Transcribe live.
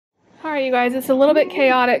Alright, you guys, it's a little bit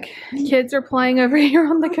chaotic. Kids are playing over here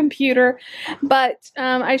on the computer, but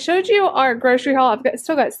I showed you our grocery haul.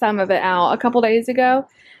 Still got some of it out a couple days ago.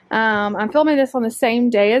 I'm filming this on the same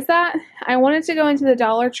day as that. I wanted to go into the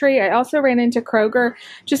Dollar Tree. I also ran into Kroger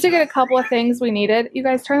just to get a couple of things we needed. You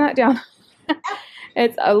guys, turn that down.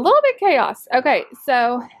 It's a little bit chaos. Okay,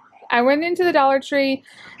 so I went into the Dollar Tree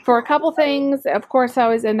for a couple things. Of course, I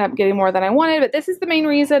always end up getting more than I wanted, but this is the main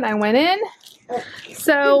reason I went in.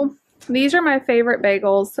 So these are my favorite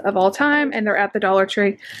bagels of all time, and they're at the Dollar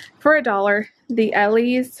Tree for $1. The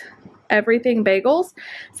Ellie's Everything Bagels.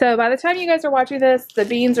 So by the time you guys are watching this, the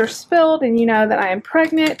beans are spilled, and you know that I am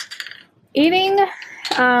pregnant. Eating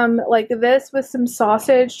like this with some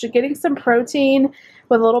sausage, to getting some protein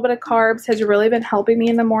with a little bit of carbs has really been helping me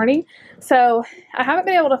in the morning. So I haven't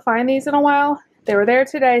been able to find these in a while. They were there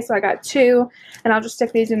today, so I got 2, and I'll just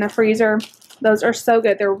stick these in the freezer. Those are so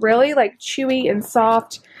good. They're really like chewy and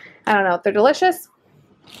soft. I don't know, they're delicious.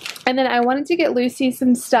 And then I wanted to get Lucy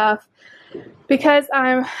some stuff because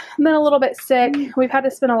I've been a little bit sick. We've had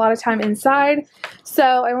to spend a lot of time inside, so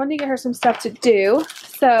I wanted to get her some stuff to do.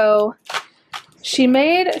 So she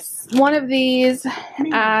made one of these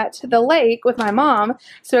at the lake with my mom.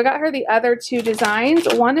 So I got her the other 2 designs.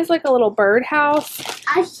 One is like a little birdhouse.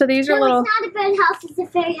 So these are little. It's not a birdhouse, it's a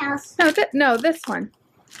fairy house. No, this one.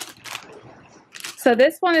 So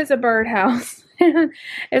this one is a birdhouse.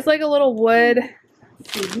 It's like a little wood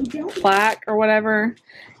plaque or whatever,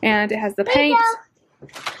 and it has the paint.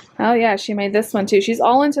 Oh yeah, she made this one too. She's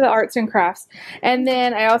all into the arts and crafts. And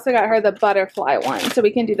then I also got her the butterfly one, so we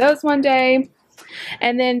can do those one day.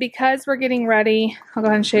 And then because we're getting ready, I'll go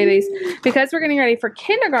ahead and show you these. Because we're getting ready for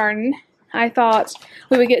kindergarten, I thought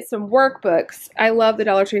we would get some workbooks. I love the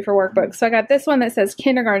Dollar Tree for workbooks. So I got this one that says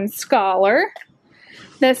Kindergarten Scholar.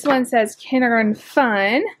 This one says Kindergarten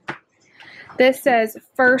Fun. This says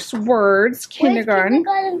First Words Kindergarten.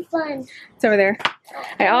 Kindergarten Fun? It's over there.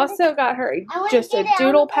 I also got her just a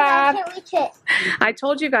doodle pad. I can't reach it. I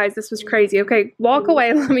told you guys this was crazy. Okay, walk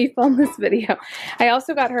away and let me film this video. I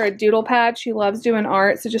also got her a doodle pad. She loves doing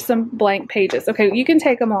art, so just some blank pages. Okay, you can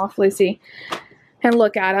take them off, Lucy, and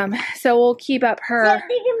look at them. So we'll keep up her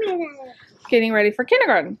getting ready for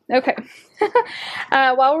kindergarten. Okay.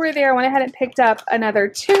 While we were there, I went ahead and picked up another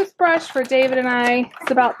toothbrush for David and I.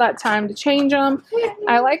 It's about that time to change them.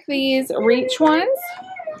 I like these Reach ones.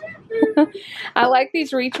 I like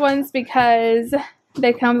these Reach ones because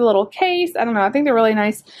they come with a little case. I don't know. I think they're really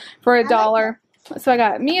nice for $1. So I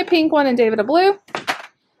got me a pink one and David a blue.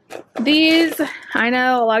 These, I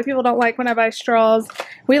know a lot of people don't like when I buy straws.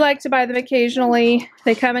 We like to buy them occasionally.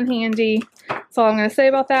 They come in handy. That's all I'm going to say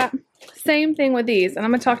about that. Same thing with these, and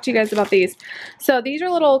I'm going to talk to you guys about these. So these are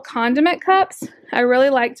little condiment cups. I really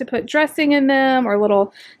like to put dressing in them or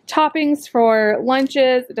little toppings for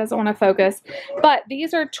lunches. It doesn't want to focus. But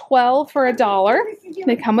these are 12 for $1.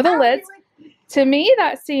 They come with a lid. To me,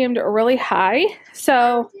 that seemed really high.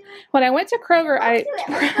 So when I went to Kroger,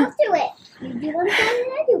 Let's do it. You do one side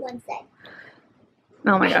and I do one side.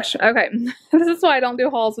 Oh my gosh. Okay. This is why I don't do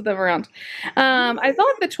hauls with them around. I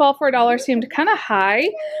thought the 12 for $1 seemed kind of high.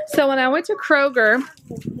 So when I went to Kroger,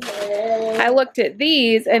 I looked at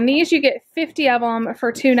these, and these you get 50 of them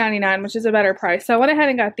for $2.99, which is a better price. So I went ahead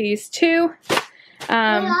and got these 2. What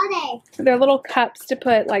are they? They're little cups to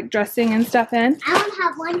put like dressing and stuff in. I don't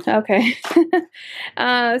have one.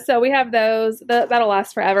 Okay. So we have those. That'll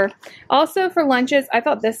last forever. Also for lunches, I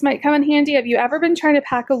thought this might come in handy. Have you ever been trying to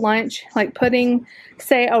pack a lunch, like putting,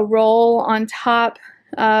 say, a roll on top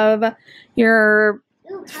of your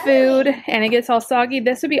food and it gets all soggy?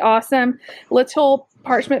 This would be awesome. Little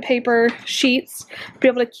parchment paper sheets to be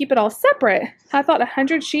able to keep it all separate. I thought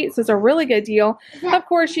 100 sheets is a really good deal. Of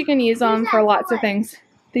course, you can use them for lots of things.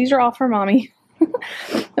 These are all for mommy.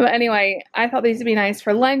 But anyway, I thought these would be nice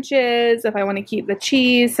for lunches if I want to keep the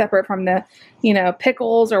cheese separate from the, you know,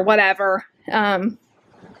 pickles or whatever. I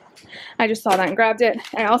just saw that and grabbed it.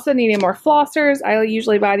 I also needed more flossers. I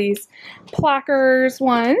usually buy these Plackers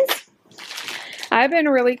ones. I've been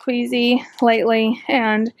really queasy lately,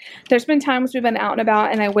 and there's been times we've been out and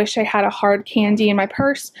about and I wish I had a hard candy in my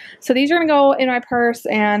purse. So these are going to go in my purse,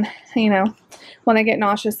 and, you know, when I get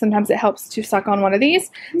nauseous, sometimes it helps to suck on one of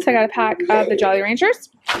these. So I got a pack of the Jolly Ranchers.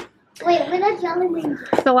 Wait, what are Jolly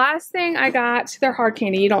Ranchers? The last thing I got, they're hard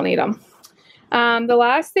candy. You don't need them. The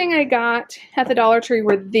last thing I got at the Dollar Tree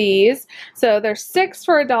were these. So they're 6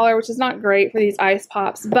 for $1, which is not great for these ice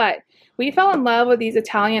pops, but we fell in love with these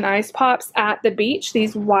Italian ice pops at the beach,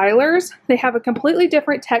 these Weilers. They have a completely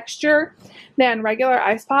different texture than regular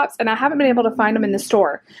ice pops, and I haven't been able to find them in the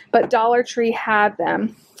store, but Dollar Tree had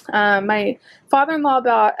them. My father-in-law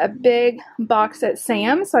bought a big box at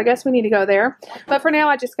Sam's, so I guess we need to go there. But for now,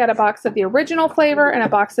 I just got a box of the original flavor and a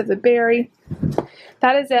box of the berry.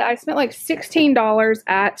 That is it. I spent like $16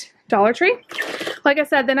 at Dollar Tree. Like I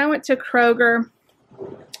said, then I went to Kroger,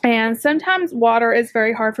 and sometimes water is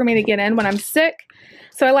very hard for me to get in when I'm sick,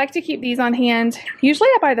 so I like to keep these on hand. Usually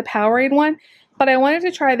I buy the Powerade one, but I wanted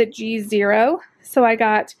to try the G0, so I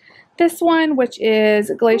got this one, which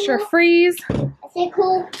is Glacier Freeze. Is it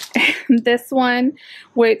cool? This one,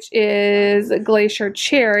 which is Glacier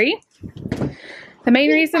Cherry. The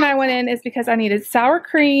main reason I went in is because I needed sour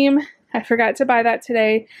cream. I forgot to buy that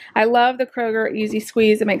today. I love the Kroger Easy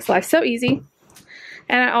Squeeze. It makes life so easy.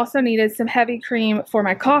 And I also needed some heavy cream for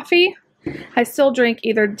my coffee. I still drink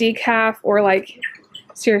either decaf or like,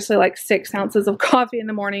 seriously, like 6 ounces of coffee in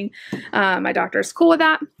the morning. My doctor's cool with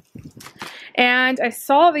that. And I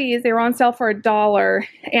saw these. They were on sale for $1.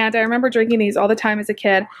 And I remember drinking these all the time as a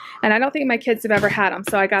kid. And I don't think my kids have ever had them.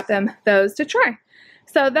 So I got them those to try.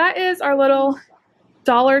 So that is our little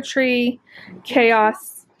Dollar Tree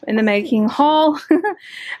chaos in the making haul.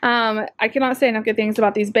 I cannot say enough good things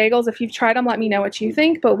about these bagels. If you've tried them, let me know what you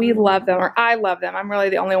think. But we love them, or I love them. I'm really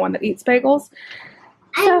the only one that eats bagels.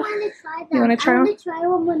 I So, want to try them. you want to try I them? want to try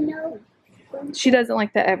one with no. She doesn't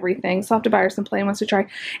like the everything, so I'll have to buy her some plain ones to try.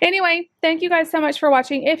 Anyway, thank you guys so much for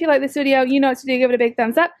watching. If you like this video, you know what to do. Give it a big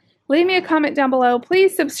thumbs up. Leave me a comment down below.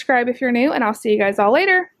 Please subscribe if you're new, and I'll see you guys all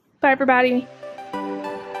later. Bye, everybody.